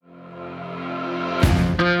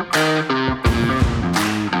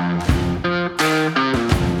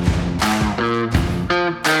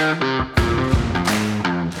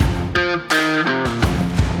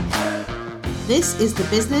is the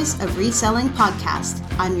Business of Reselling podcast.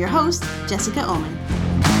 I'm your host, Jessica Oman.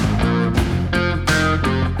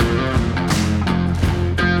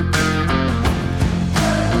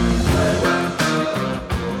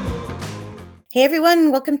 Hey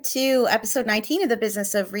everyone, welcome to episode 19 of the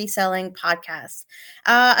Business of Reselling podcast.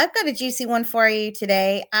 I've got a juicy one for you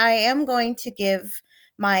today. I am going to give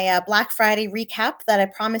my Black Friday recap that I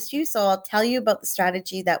promised you. So I'll tell you about the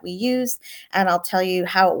strategy that we used, and I'll tell you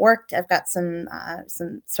how it worked. I've got some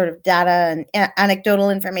sort of data and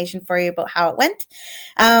anecdotal information for you about how it went.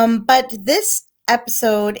 But this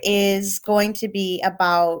episode is going to be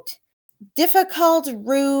about difficult,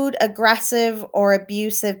 rude, aggressive, or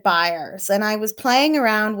abusive buyers. And I was playing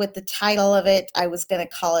around with the title of it. I was going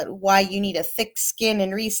to call it Why You Need a Thick Skin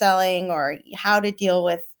in Reselling, or How to Deal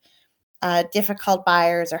with difficult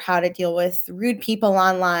buyers, or how to deal with rude people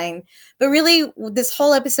online. But really, this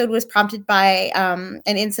whole episode was prompted by an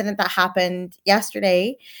incident that happened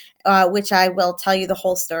yesterday, which I will tell you the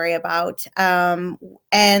whole story about.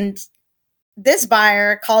 And this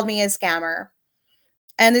buyer called me a scammer.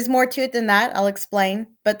 And there's more to it than that. I'll explain.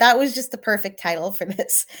 But that was just the perfect title for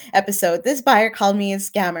this episode. This buyer called me a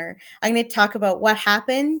scammer. I'm going to talk about what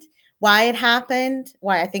happened, why it happened,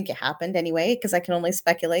 why I think it happened anyway, because I can only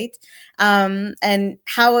speculate, and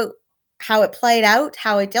how it played out,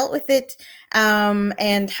 how I dealt with it,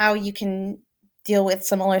 and how you can deal with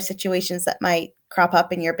similar situations that might crop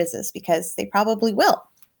up in your business, because they probably will.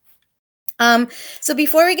 So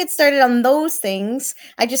before we get started on those things,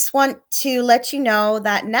 I just want to let you know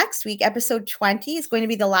that next week, episode 20 is going to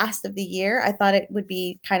be the last of the year. I thought it would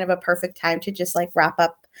be kind of a perfect time to just wrap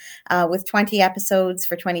up with 20 episodes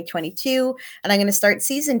for 2022. And I'm going to start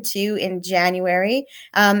season 2 in January.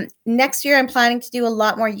 Next year, I'm planning to do a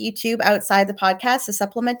lot more YouTube outside the podcast to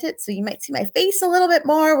supplement it. So you might see my face a little bit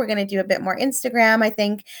more. We're going to do a bit more Instagram, I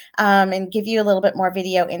think, and give you a little bit more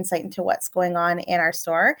video insight into what's going on in our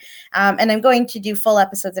store. And I'm going to do full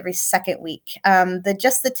episodes every second week.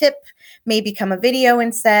 The tip may become a video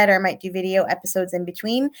instead, or I might do video episodes in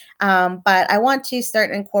between. But I want to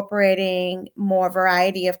start incorporating more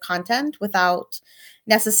variety of content without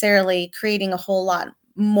necessarily creating a whole lot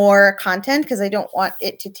more content, because I don't want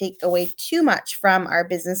it to take away too much from our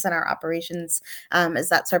business and our operations, as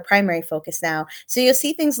that's our primary focus now. So you'll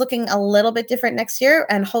see things looking a little bit different next year,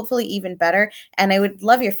 and hopefully even better. And I would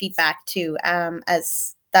love your feedback too,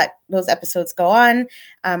 as those episodes go on,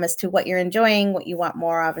 as to what you're enjoying, what you want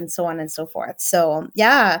more of, and so on and so forth. So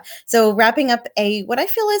so wrapping up what I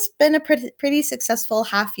feel has been a pretty successful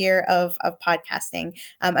half year of podcasting.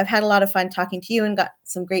 I've had a lot of fun talking to you and got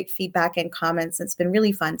some great feedback and comments. It's been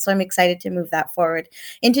really fun. So I'm excited to move that forward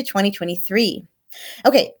into 2023.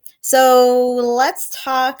 Okay. So let's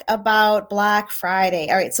talk about Black Friday.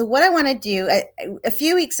 All right. So what I want to do, a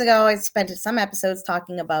few weeks ago, I spent some episodes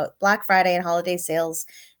talking about Black Friday and holiday sales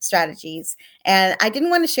strategies. And I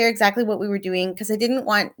didn't want to share exactly what we were doing, because I didn't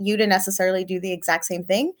want you to necessarily do the exact same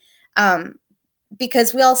thing,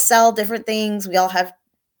 because we all sell different things. We all have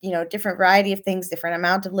different variety of things, different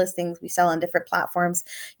amount of listings. We sell on different platforms.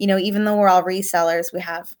 Even though we're all resellers, we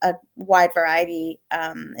have a wide variety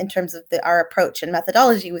in terms of our approach and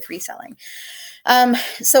methodology with reselling.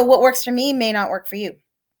 So what works for me may not work for you.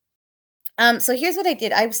 So here's what I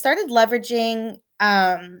did. I started leveraging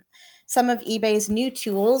some of eBay's new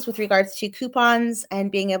tools with regards to coupons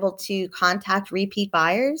and being able to contact repeat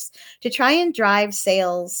buyers to try and drive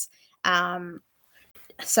sales.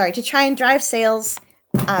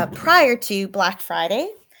 Prior to Black Friday,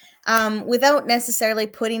 without necessarily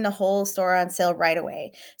putting the whole store on sale right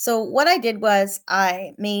away. So what I did was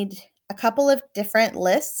I made a couple of different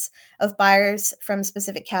lists of buyers from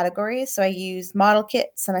specific categories. So I used model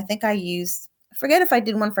kits, and I forget if I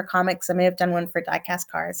did one for comics. I may have done one for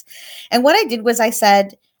die-cast cars. And what I did was I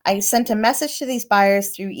sent a message to these buyers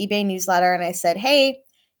through eBay newsletter, and I said, hey,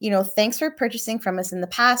 thanks for purchasing from us in the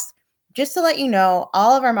past. Just to let you know,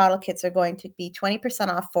 all of our model kits are going to be 20%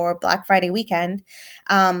 off for Black Friday weekend,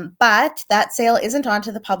 but that sale isn't on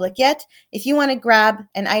to the public yet. If you want to grab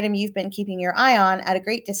an item you've been keeping your eye on at a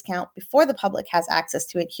great discount before the public has access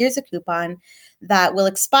to it, here's a coupon that will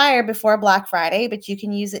expire before Black Friday, but you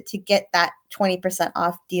can use it to get that 20%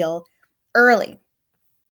 off deal early.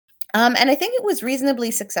 And I think it was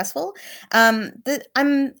reasonably successful. I'm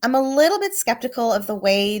a little bit skeptical of the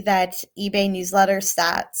way that eBay newsletter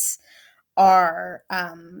stats are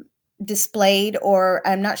displayed, or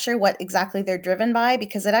I'm not sure what exactly they're driven by,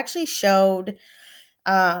 because it actually showed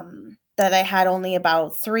that I had only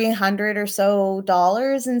about $300 or so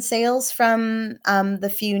in sales from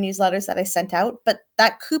the few newsletters that I sent out. But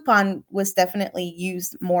that coupon was definitely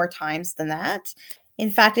used more times than that. In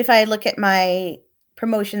fact, if I look at my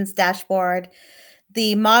promotions dashboard,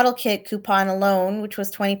 the model kit coupon alone, which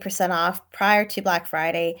was 20% off prior to Black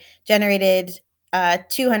Friday, generated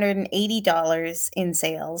 $280 in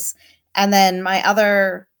sales. And then my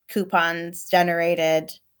other coupons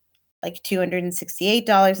generated like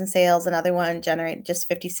 $268 in sales. Another one generated just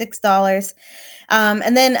 $56.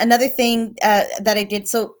 And then another thing that I did,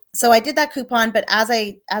 so I did that coupon, but as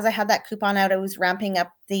I had that coupon out, I was ramping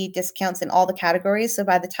up the discounts in all the categories. So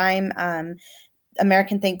by the time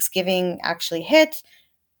American Thanksgiving actually hit,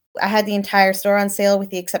 I had the entire store on sale with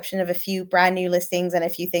the exception of a few brand new listings and a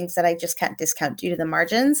few things that I just can't discount due to the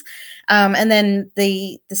margins. And then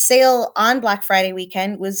the sale on Black Friday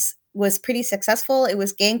weekend was pretty successful. It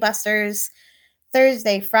was gangbusters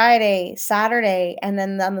Thursday, Friday, Saturday, and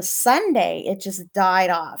then on the Sunday, it just died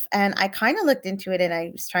off. And I kind of looked into it and I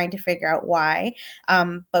was trying to figure out why.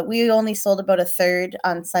 But we only sold about a third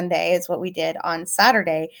on Sunday, is what we did on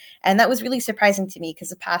Saturday. And that was really surprising to me because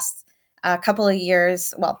the past couple of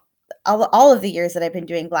years, well, all of the years that I've been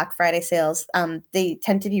doing Black Friday sales, they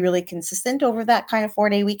tend to be really consistent over that kind of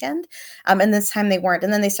 4-day weekend. And this time they weren't.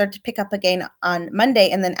 And then they started to pick up again on Monday.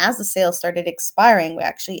 And then as the sales started expiring, we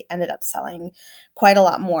actually ended up selling quite a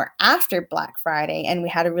lot more after Black Friday. And we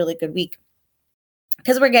had a really good week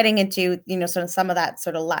because we're getting into, sort of some of that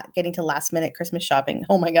sort of getting to last minute Christmas shopping.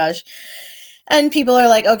 Oh my gosh. And people are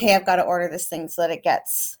like, okay, I've got to order this thing so that it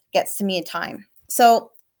gets to me in time.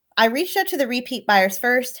 So I reached out to the repeat buyers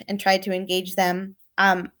first and tried to engage them.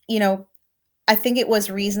 I think it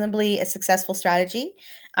was reasonably a successful strategy.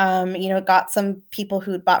 Got some people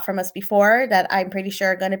who'd bought from us before that I'm pretty sure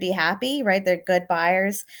are going to be happy, right? They're good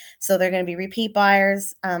buyers, so they're going to be repeat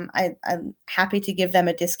buyers. I'm happy to give them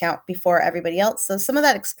a discount before everybody else. So some of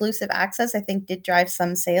that exclusive access, I think, did drive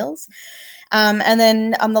some sales. And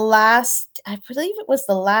then on I believe it was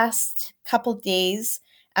the last couple days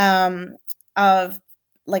of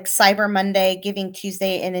like Cyber Monday, Giving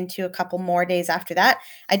Tuesday, and into a couple more days after that,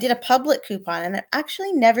 I did a public coupon, and I've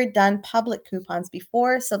actually never done public coupons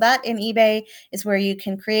before. So that in eBay is where you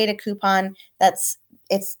can create a coupon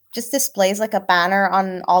it's just displays like a banner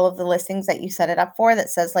on all of the listings that you set it up for that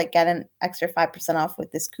says like get an extra 5% off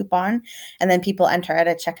with this coupon. And then people enter it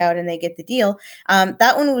at checkout and they get the deal.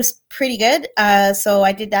 That one was pretty good. So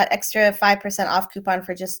I did that extra 5% off coupon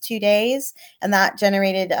for just 2 days. And that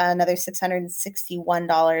generated another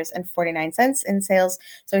 $661.49 in sales.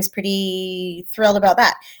 So I was pretty thrilled about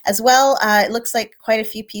that. As well, it looks like quite a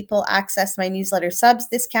few people accessed my newsletter subs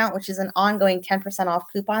discount, which is an ongoing 10% off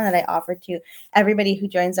coupon that I offer to everybody who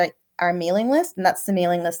joins our mailing list. And that's the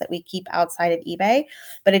mailing list that we keep outside of eBay,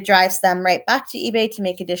 but it drives them right back to eBay to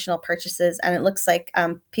make additional purchases. And it looks like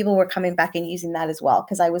people were coming back and using that as well,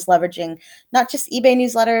 because I was leveraging not just eBay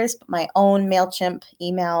newsletters, but my own MailChimp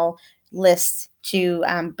email list to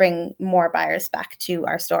bring more buyers back to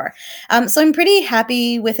our store. So I'm pretty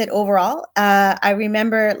happy with it overall. I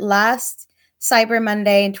remember last Cyber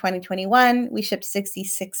Monday in 2021, we shipped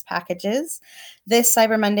 66 packages. This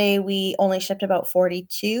Cyber Monday, we only shipped about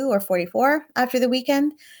 42 or 44 after the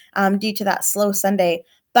weekend due to that slow Sunday.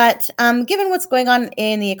 But given what's going on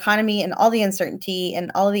in the economy and all the uncertainty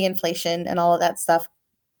and all of the inflation and all of that stuff,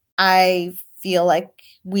 I feel like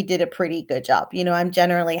we did a pretty good job. I'm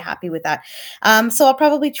generally happy with that. So I'll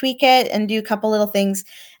probably tweak it and do a couple little things.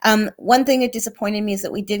 One thing that disappointed me is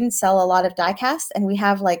that we didn't sell a lot of die-cast, and we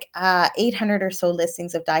have like 800 or so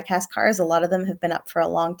listings of die-cast cars. A lot of them have been up for a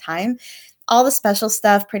long time. All the special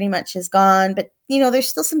stuff pretty much is gone, but there's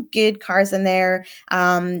still some good cars in there.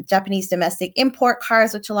 Japanese domestic import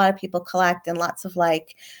cars, which a lot of people collect, and lots of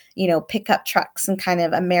pickup trucks and kind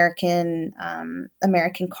of American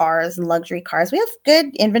cars and luxury cars. We have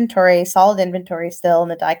good inventory, solid inventory still in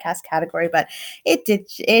the die-cast category, but it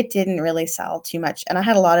didn't really sell too much, and I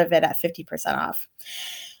had a lot of it at 50% off.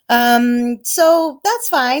 So that's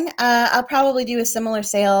fine. I'll probably do a similar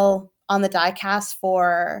sale on the die-cast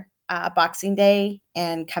for Boxing Day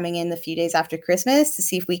and coming in the few days after Christmas to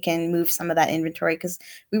see if we can move some of that inventory, because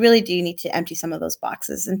we really do need to empty some of those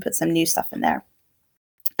boxes and put some new stuff in there.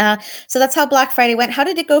 So that's how Black Friday went. How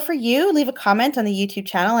did it go for you? Leave a comment on the YouTube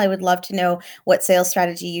channel. I would love to know what sales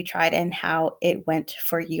strategy you tried and how it went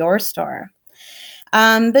for your store.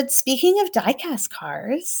 But speaking of die-cast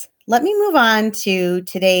cars, let me move on to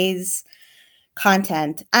today's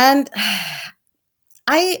content. And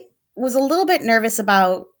I was a little bit nervous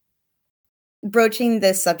about broaching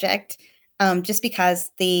this subject just because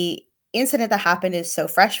the incident that happened is so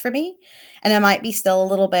fresh for me, and I might be still a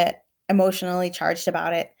little bit emotionally charged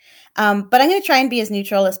about it. But I'm going to try and be as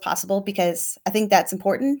neutral as possible, because I think that's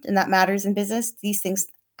important and that matters in business. These things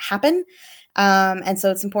happen. And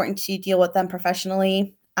so it's important to deal with them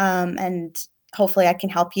professionally and hopefully I can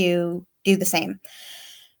help you do the same.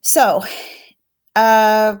 So,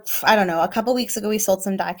 I don't know, a couple weeks ago, we sold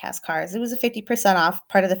some die-cast cars. It was a 50% off,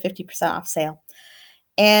 part of the 50% off sale.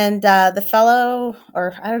 And the fellow,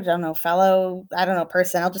 or I don't know,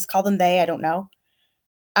 person, I'll just call them they, I don't know.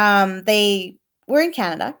 They were in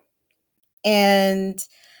Canada, and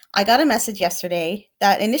I got a message yesterday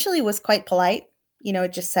that initially was quite polite.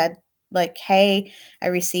 It just said, like, hey, I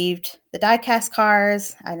received the die-cast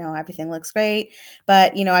cars. I know everything looks great,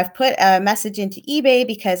 but, I've put a message into eBay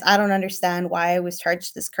because I don't understand why I was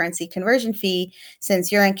charged this currency conversion fee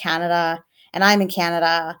since you're in Canada and I'm in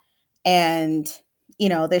Canada, and,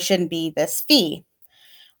 there shouldn't be this fee.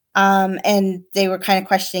 And they were kind of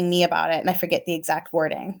questioning me about it, and I forget the exact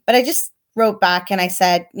wording, but I just wrote back and I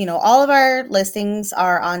said, all of our listings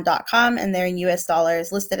are on .com and they're in US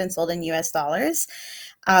dollars, listed and sold in US dollars.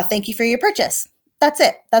 Thank you for your purchase. That's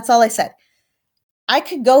it. That's all I said. I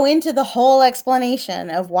could go into the whole explanation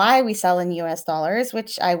of why we sell in US dollars,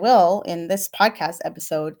 which I will in this podcast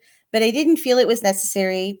episode, but I didn't feel it was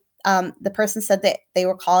necessary. The person said that they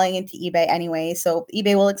were calling into eBay anyway, so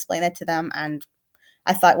eBay will explain it to them, and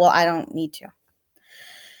I thought, well, I don't need to.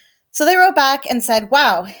 So they wrote back and said,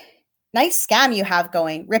 wow, nice scam you have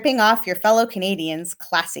going, ripping off your fellow Canadians,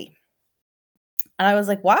 classy. And I was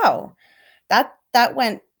like, wow, that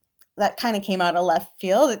kind of came out of left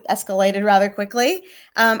field. It escalated rather quickly.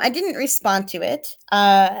 I didn't respond to it,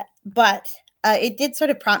 but it did sort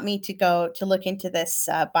of prompt me to go to look into this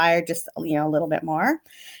buyer just a little bit more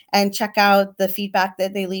and check out the feedback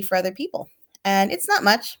that they leave for other people. And it's not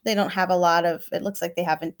much. They don't have a lot of, it looks like they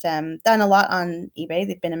haven't done a lot on eBay.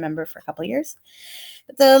 They've been a member for a couple of years.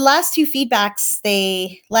 But the last two feedbacks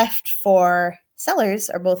they left for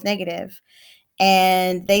sellers are both negative.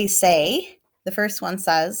 And they say, the first one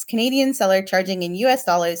says, Canadian seller charging in US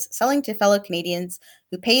dollars, selling to fellow Canadians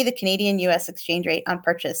who pay the Canadian US exchange rate on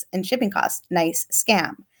purchase and shipping costs. Nice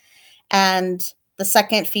scam. And the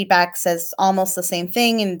second feedback says almost the same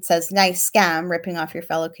thing, and it says, nice scam, ripping off your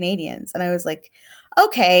fellow Canadians. And I was like,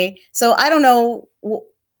 okay, so I don't know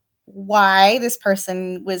why this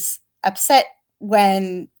person was upset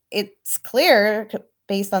when it's clear,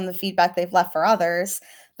 based on the feedback they've left for others,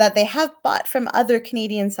 that they have bought from other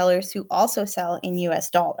Canadian sellers who also sell in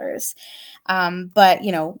US dollars. But,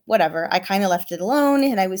 whatever. I kind of left it alone,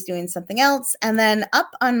 and I was doing something else. And then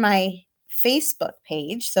up on my Facebook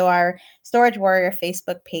page, so our Storage Warrior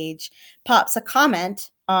Facebook page, pops a comment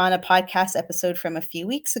on a podcast episode from a few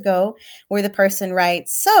weeks ago where the person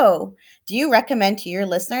writes, so do you recommend to your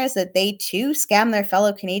listeners that they too scam their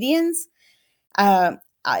fellow Canadians? I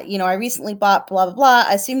recently bought blah, blah, blah.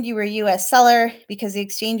 I assumed you were a US seller because the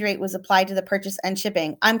exchange rate was applied to the purchase and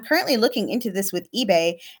shipping. I'm currently looking into this with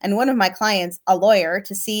eBay and one of my clients, a lawyer,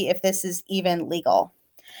 to see if this is even legal.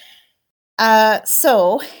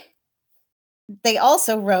 So they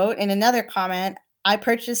also wrote in another comment, I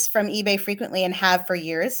purchase from eBay frequently and have for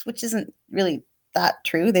years, which isn't really that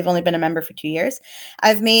true. They've only been a member for 2 years.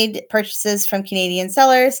 I've made purchases from Canadian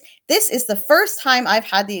sellers. This is the first time I've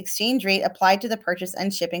had the exchange rate applied to the purchase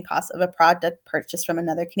and shipping costs of a product purchased from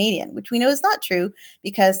another Canadian, which we know is not true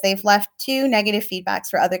because they've left 2 negative feedbacks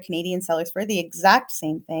for other Canadian sellers for the exact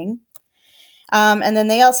same thing. And then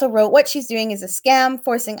they also wrote, what she's doing is a scam,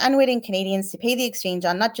 forcing unwitting Canadians to pay the exchange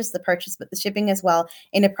on not just the purchase, but the shipping as well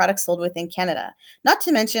in a product sold within Canada. Not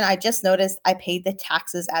to mention, I just noticed I paid the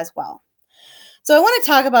taxes as well. So I want to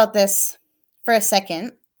talk about this for a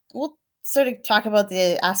second. We'll sort of talk about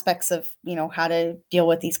the aspects of, how to deal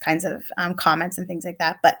with these kinds of comments and things like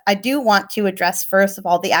that. But I do want to address, first of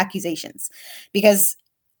all, the accusations, because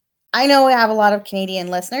I know I have a lot of Canadian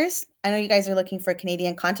listeners. I know you guys are looking for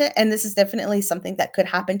Canadian content, and this is definitely something that could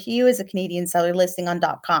happen to you as a Canadian seller listing on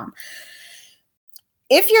 .com.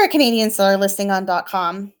 If you're a Canadian seller listing on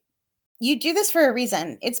 .com, you do this for a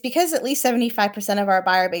reason. It's because at least 75% of our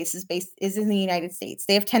buyer base is in the United States.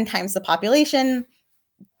 They have 10 times the population.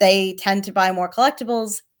 They tend to buy more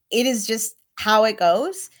collectibles. It is just how it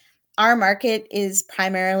goes. Our market is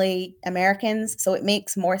primarily Americans, so it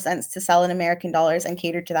makes more sense to sell in American dollars and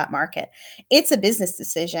cater to that market. It's a business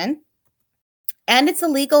decision, and it's a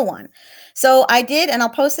legal one. So I did, and I'll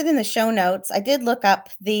post it in the show notes, I did look up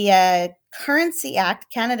the Currency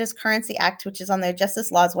Act, Canada's Currency Act, which is on the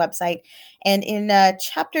Justice Laws website. And in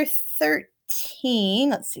Chapter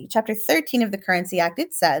 13 of the Currency Act,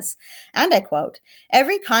 it says, and I quote,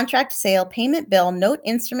 every contract, sale, payment, bill, note,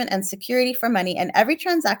 instrument, and security for money, and every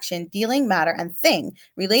transaction, dealing, matter, and thing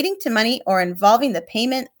relating to money or involving the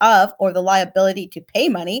payment of or the liability to pay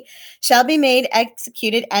money shall be made,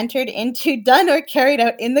 executed, entered into, done, or carried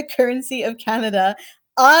out in the currency of Canada,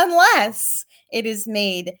 unless it is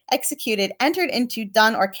made, executed, entered into,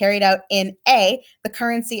 done, or carried out in A, the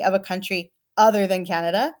currency of a country other than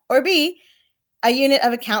Canada, or B, a unit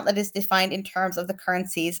of account that is defined in terms of the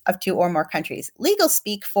currencies of two or more countries. Legal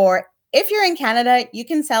speak for if you're in Canada, you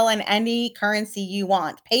can sell in any currency you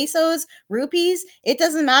want. Pesos, rupees, it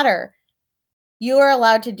doesn't matter. You are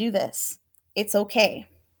allowed to do this. It's okay.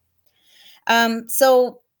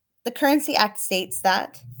 So the Currency Act states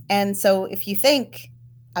that. And so if you think,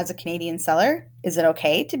 as a Canadian seller, is it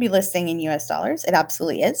okay to be listing in US dollars? It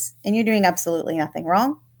absolutely is. And you're doing absolutely nothing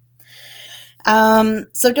wrong.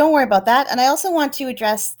 So don't worry about that. And I also want to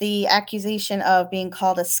address the accusation of being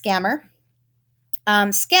called a scammer.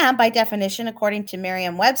 Scam, by definition, according to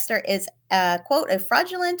Merriam-Webster, is quote, a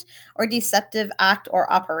fraudulent or deceptive act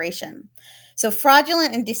or operation. So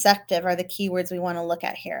fraudulent and deceptive are the keywords we want to look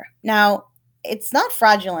at here. Now, it's not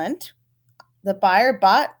fraudulent. The buyer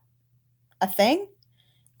bought a thing.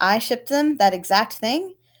 I shipped them that exact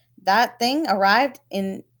thing. That thing arrived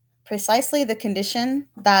in precisely the condition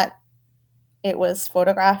that it was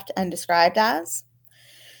photographed and described as.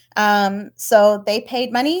 So they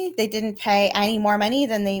paid money. They didn't pay any more money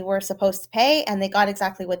than they were supposed to pay, and they got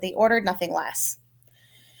exactly what they ordered, nothing less.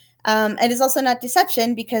 It is also not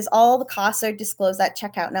deception because all the costs are disclosed at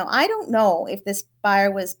checkout. Now, I don't know if this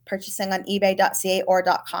buyer was purchasing on ebay.ca or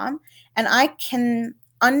 .com, and I can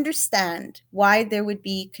understand why there would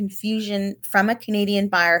be confusion from a Canadian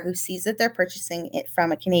buyer who sees that they're purchasing it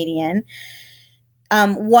from a Canadian,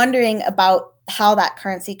 wondering about how that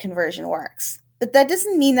currency conversion works. But that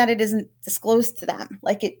doesn't mean that it isn't disclosed to them.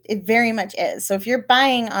 Like it very much is. So if you're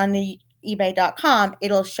buying on the ebay.com,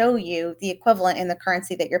 it'll show you the equivalent in the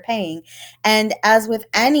currency that you're paying. And as with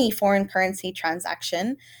any foreign currency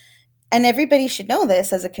transaction, and everybody should know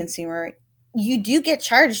this as a consumer, you do get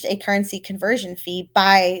charged a currency conversion fee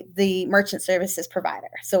by the merchant services provider.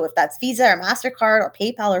 So if that's Visa or MasterCard or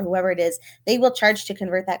PayPal or whoever it is, they will charge to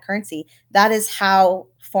convert that currency. That is how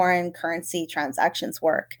foreign currency transactions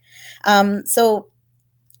work. So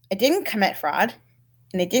I didn't commit fraud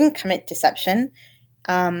and I didn't commit deception.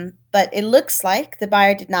 But it looks like the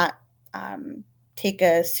buyer did not take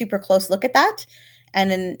a super close look at that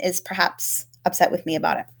and then is perhaps upset with me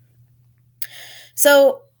about it.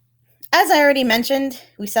 So as I already mentioned,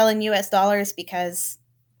 we sell in US dollars because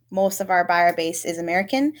most of our buyer base is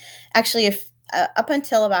American. Actually, if up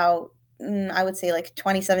until about, I would say like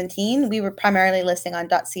 2017, we were primarily listing on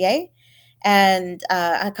 .ca. And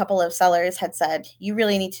a couple of sellers had said, you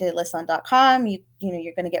really need to list on .com. You know,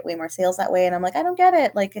 you're going to get way more sales that way. And I'm like, I don't get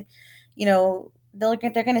it. Like, you know, they're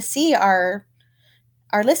going to see our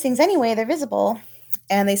listings anyway. They're visible.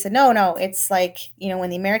 And they said, no, it's like, you know, when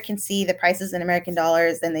the Americans see the prices in American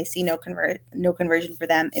dollars, then they see no conversion for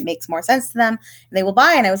them. It makes more sense to them. And they will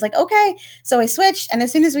buy. And I was like, okay. So I switched. And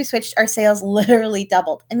as soon as we switched, our sales literally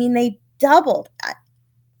doubled. I mean, they doubled.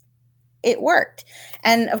 It worked.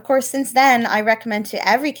 And of course, since then, I recommend to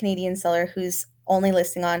every Canadian seller who's only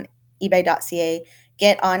listing on ebay.ca,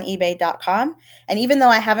 get on ebay.com. And even though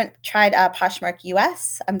I haven't tried Poshmark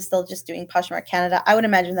US, I'm still just doing Poshmark Canada. I would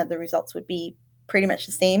imagine that the results would be pretty much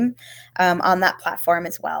the same on that platform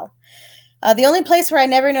as well. The only place where I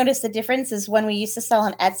never noticed the difference is when we used to sell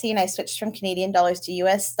on Etsy and I switched from Canadian dollars to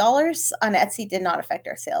US dollars. On Etsy did not affect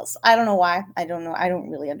our sales. I don't know why. I don't know. I don't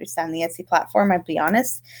really understand the Etsy platform, I'll be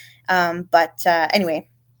honest. But anyway,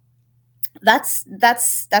 that's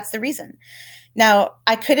the reason. Now,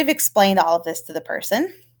 I could have explained all of this to the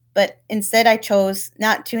person, but instead I chose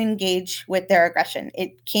not to engage with their aggression.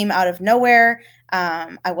 It came out of nowhere.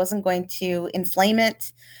 I wasn't going to inflame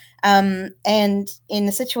it. And in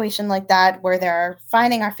a situation like that, where they're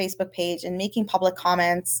finding our Facebook page and making public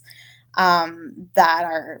comments that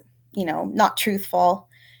are, you know, not truthful,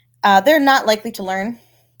 they're not likely to learn.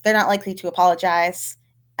 They're not likely to apologize.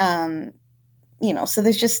 You know, so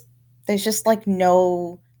there's just like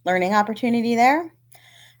no learning opportunity there.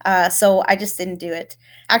 So I just didn't do it.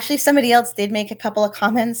 Actually, somebody else did make a couple of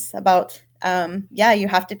comments about, you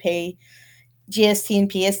have to pay GST and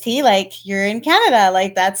PST like you're in Canada.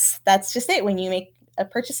 Like that's just it. When you make a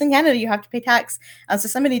purchase in Canada, you have to pay tax. So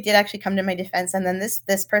somebody did actually come to my defense, and then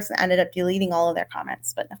this person ended up deleting all of their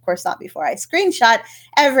comments, but of course not before I screenshot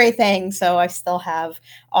everything. So I still have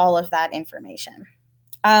all of that information.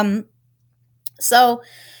 So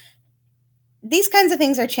these kinds of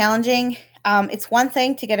things are challenging. It's one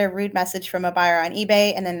thing to get a rude message from a buyer on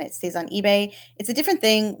eBay and then it stays on eBay. It's a different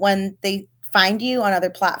thing when they find you on other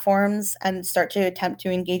platforms and start to attempt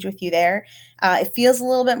to engage with you there. It feels a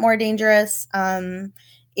little bit more dangerous.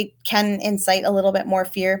 It can incite a little bit more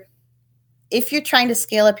fear. If you're trying to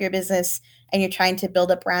scale up your business and you're trying to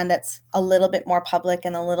build a brand that's a little bit more public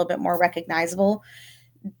and a little bit more recognizable,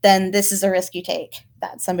 then this is a risk you take,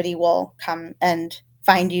 that somebody will come and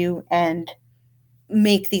find you and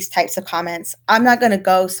make these types of comments. I'm not going to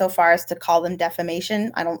go so far as to call them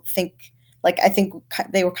defamation. I don't think, like, I think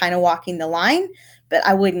they were kind of walking the line, but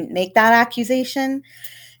I wouldn't make that accusation.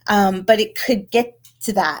 But it could get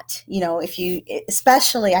to that, if you,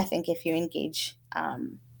 especially I think if you engage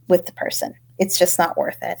with the person, it's just not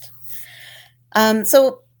worth it.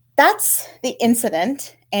 So that's the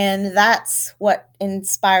incident, and that's what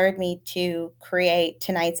inspired me to create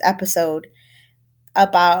tonight's episode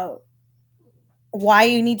about why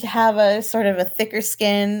you need to have a sort of a thicker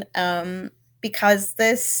skin, because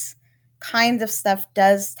this kind of stuff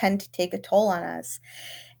does tend to take a toll on us.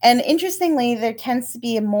 And interestingly, there tends to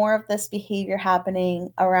be more of this behavior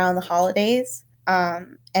happening around the holidays,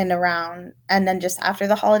 and then just after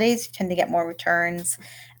the holidays, you tend to get more returns.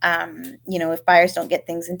 If buyers don't get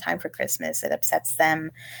things in time for Christmas, it upsets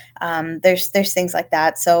them. There's things like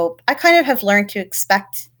that. So I kind of have learned to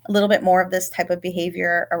expect a little bit more of this type of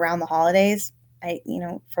behavior around the holidays.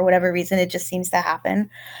 For whatever reason, it just seems to happen.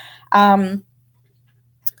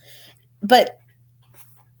 But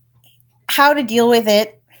how to deal with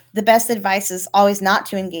it? The best advice is always not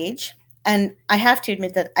to engage. And I have to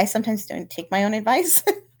admit that I sometimes don't take my own advice.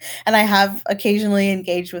 And I have occasionally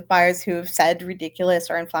engaged with buyers who have said ridiculous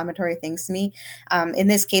or inflammatory things to me. In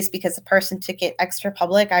this case, because the person took it extra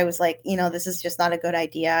public, I was like, this is just not a good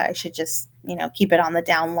idea. I should just, keep it on the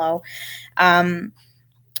down low.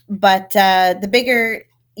 But the bigger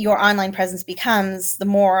your online presence becomes, the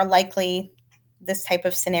more likely this type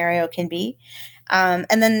of scenario can be. And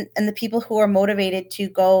the people who are motivated to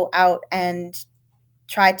go out and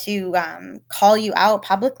try to call you out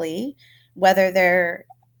publicly, whether their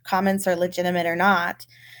comments are legitimate or not,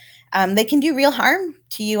 they can do real harm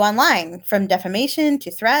to you online, from defamation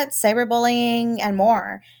to threats, cyberbullying, and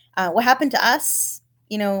more. What happened to us,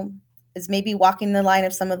 is maybe walking the line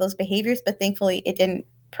of some of those behaviors, but thankfully it didn't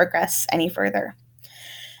progress any further.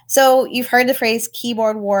 So you've heard the phrase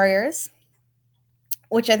keyboard warriors,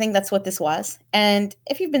 which I think that's what this was. And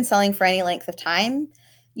if you've been selling for any length of time,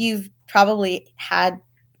 you've probably had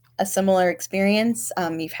a similar experience.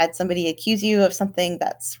 You've had somebody accuse you of something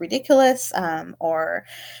that's ridiculous, or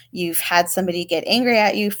you've had somebody get angry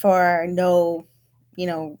at you for no,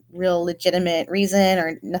 real legitimate reason,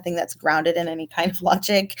 or nothing that's grounded in any kind of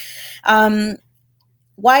logic.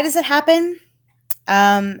 Why does it happen?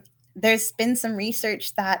 There's been some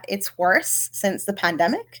research that it's worse since the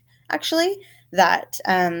pandemic, actually, that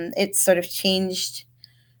it's sort of changed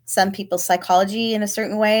some people's psychology in a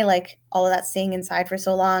certain way. Like, all of that staying inside for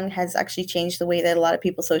so long has actually changed the way that a lot of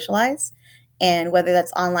people socialize. And whether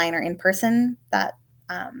that's online or in person, that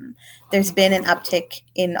there's been an uptick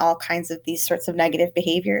in all kinds of these sorts of negative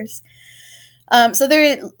behaviors. So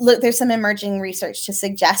there's some emerging research to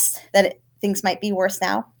suggest that things might be worse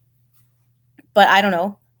now, but I don't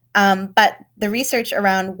know. But the research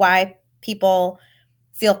around why people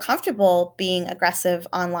feel comfortable being aggressive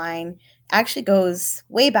online actually goes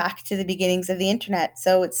way back to the beginnings of the internet.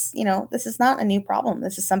 So it's, this is not a new problem.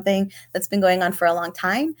 This is something that's been going on for a long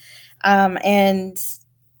time. And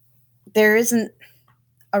there isn't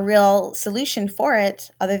a real solution for it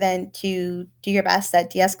other than to do your best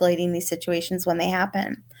at de-escalating these situations when they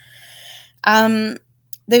happen.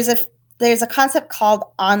 There's a concept called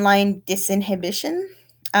online disinhibition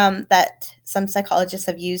that some psychologists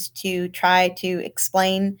have used to try to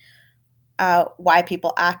explain why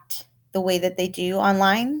people act the way that they do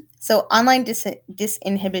online. So online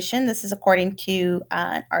disinhibition, this is according to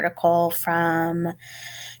an article from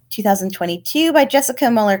 2022 by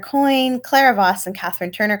Jessica Muller-Coyne, Clara Voss, and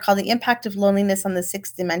Catherine Turner, called The Impact of Loneliness on the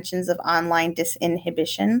 6 Dimensions of Online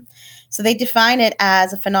Disinhibition. So they define it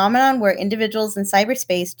as a phenomenon where individuals in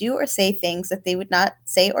cyberspace do or say things that they would not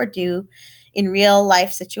say or do in real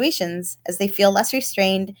life situations, as they feel less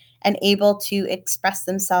restrained and able to express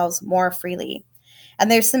themselves more freely. And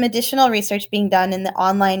there's some additional research being done in the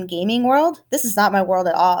online gaming world. This is not my world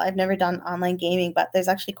at all. I've never done online gaming, but there's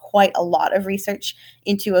actually quite a lot of research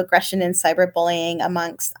into aggression and cyberbullying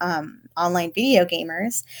amongst online video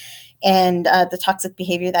gamers, and the toxic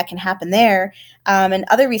behavior that can happen there. And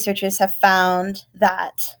other researchers have found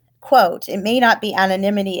that, quote, it may not be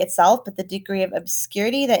anonymity itself, but the degree of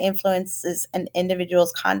obscurity that influences an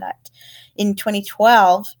individual's conduct. In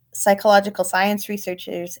 2012, psychological science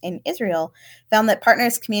researchers in Israel found that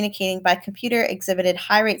partners communicating by computer exhibited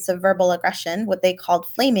high rates of verbal aggression, what they called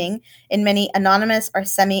flaming, in many anonymous or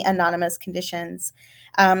semi-anonymous conditions.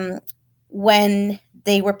 When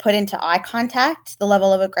they were put into eye contact, the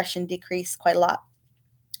level of aggression decreased quite a lot.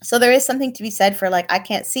 So there is something to be said for like, I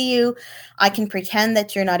can't see you. I can pretend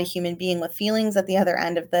that you're not a human being with feelings at the other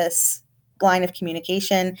end of this line of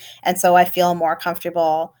communication. And so I feel more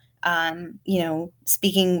comfortable,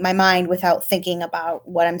 speaking my mind without thinking about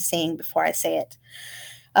what I'm saying before I say it.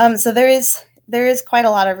 So there is quite a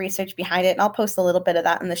lot of research behind it, and I'll post a little bit of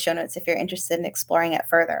that in the show notes if you're interested in exploring it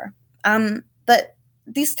further. But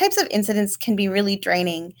these types of incidents can be really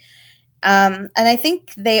draining. And I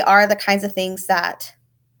think they are the kinds of things that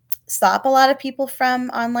stop a lot of people from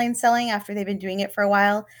online selling after they've been doing it for a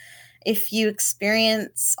while. If you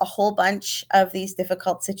experience a whole bunch of these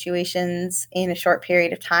difficult situations in a short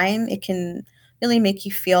period of time, it can really make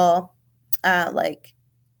you feel like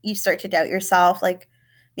you start to doubt yourself. Like,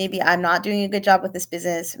 maybe I'm not doing a good job with this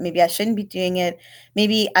business. Maybe I shouldn't be doing it.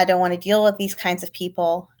 Maybe I don't want to deal with these kinds of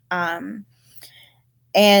people. And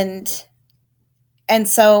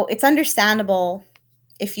so it's understandable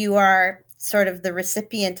if you are sort of the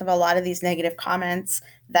recipient of a lot of these negative comments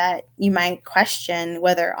that you might question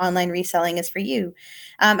whether online reselling is for you.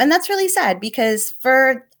 And that's really sad, because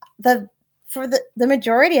for the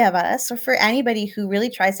majority of us, or for anybody who really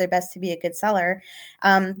tries their best to be a good seller,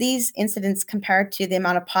 these incidents compared to the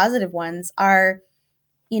amount of positive ones are,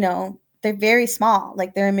 they're very small.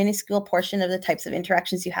 Like, they're a minuscule portion of the types of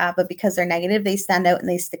interactions you have, but because they're negative, they stand out and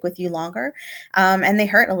they stick with you longer, and they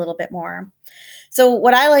hurt a little bit more. So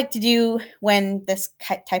what I like to do when this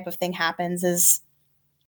type of thing happens is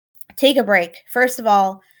take a break. First of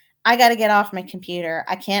all, I got to get off my computer.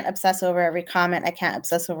 I can't obsess over every comment. I can't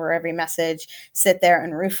obsess over every message, sit there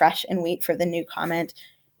and refresh and wait for the new comment.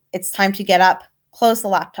 It's time to get up, close the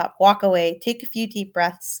laptop, walk away, take a few deep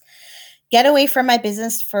breaths, get away from my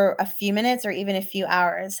business for a few minutes or even a few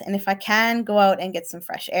hours. And if I can, go out and get some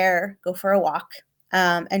fresh air, go for a walk,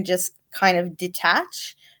 and just kind of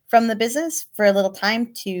detach from the business for a little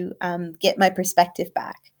time to get my perspective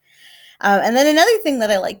back. And then another thing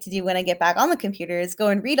that I like to do when I get back on the computer is go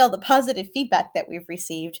and read all the positive feedback that we've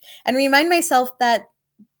received and remind myself that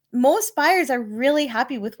most buyers are really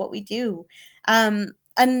happy with what we do.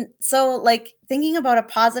 And so, like, thinking about a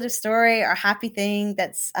positive story or a happy thing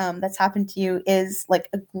that's happened to you is like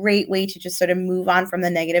a great way to just sort of move on from the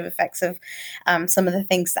negative effects of some of the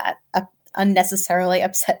things that unnecessarily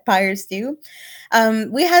upset buyers do.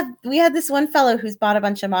 We had this one fellow who's bought a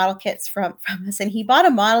bunch of model kits from us, and he bought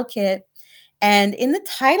a model kit, and in the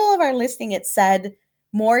title of our listing it said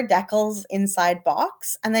 "more decals inside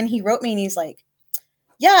box," and then he wrote me and he's like,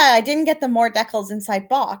 "Yeah, I didn't get the more decals inside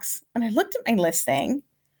box." And I looked at my listing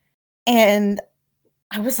and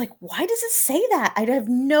I was like, why does it say that? I have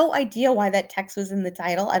no idea why that text was in the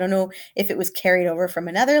title. I don't know if it was carried over from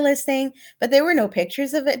another listing, but there were no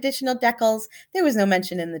pictures of additional decals. There was no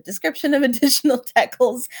mention in the description of additional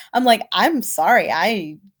decals. I'm like, I'm sorry.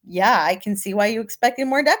 I can see why you expected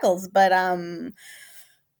more decals, but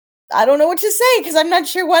I don't know what to say because I'm not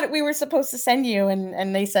sure what we were supposed to send you.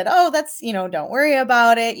 And they said, oh, that's, don't worry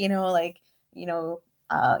about it.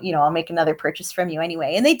 I'll make another purchase from you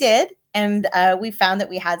anyway. And they did. And we found that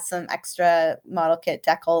we had some extra model kit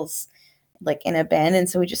decals like in a bin. And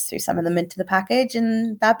so we just threw some of them into the package,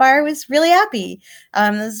 and that buyer was really happy.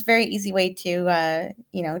 This is a very easy way to,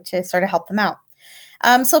 to sort of help them out.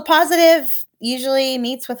 So positive usually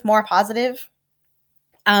meets with more positive.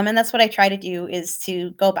 And that's what I try to do, is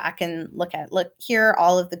to go back and look, here are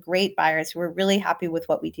all of the great buyers who are really happy with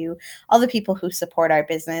what we do, all the people who support our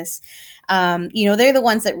business. They're the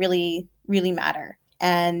ones that really, really matter.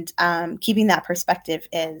 And keeping that perspective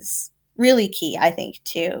is really key, I think,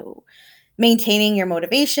 to maintaining your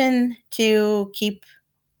motivation to keep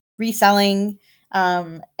reselling,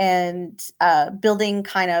 and building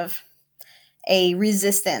kind of a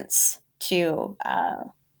resistance to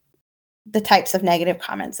the types of negative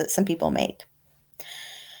comments that some people made.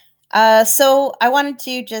 So I wanted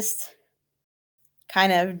to just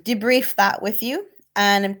kind of debrief that with you,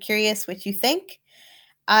 and I'm curious what you think.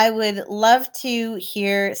 I would love to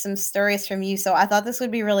hear some stories from you. So I thought this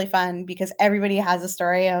would be really fun because everybody has a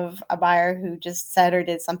story of a buyer who just said or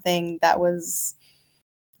did something that was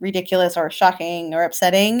ridiculous or shocking or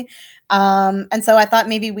upsetting. And so I thought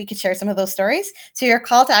maybe we could share some of those stories. So your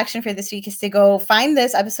call to action for this week is to go find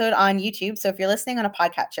this episode on YouTube. So if you're listening on a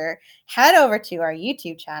podcatcher, head over to our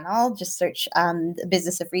YouTube channel, just search The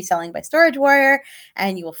Business of Reselling by Storage Warrior,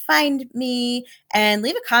 and you will find me, and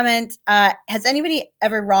leave a comment. Has anybody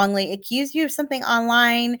ever wrongly accused you of something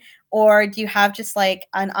online? Or do you have just like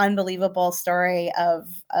an unbelievable story of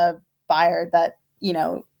a buyer that,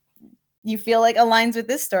 you feel like aligns with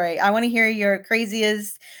this story. I want to hear your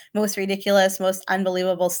craziest, most ridiculous, most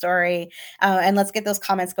unbelievable story. And let's get those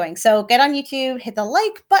comments going. So get on YouTube, hit the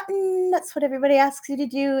like button. That's what everybody asks you to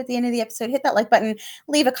do at the end of the episode. Hit that like button,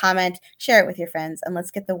 leave a comment, share it with your friends, and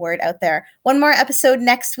let's get the word out there. One more episode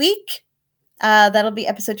next week. That'll be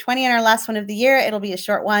episode 20 and our last one of the year. It'll be a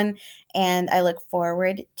short one, and I look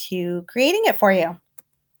forward to creating it for you.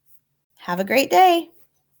 Have a great day.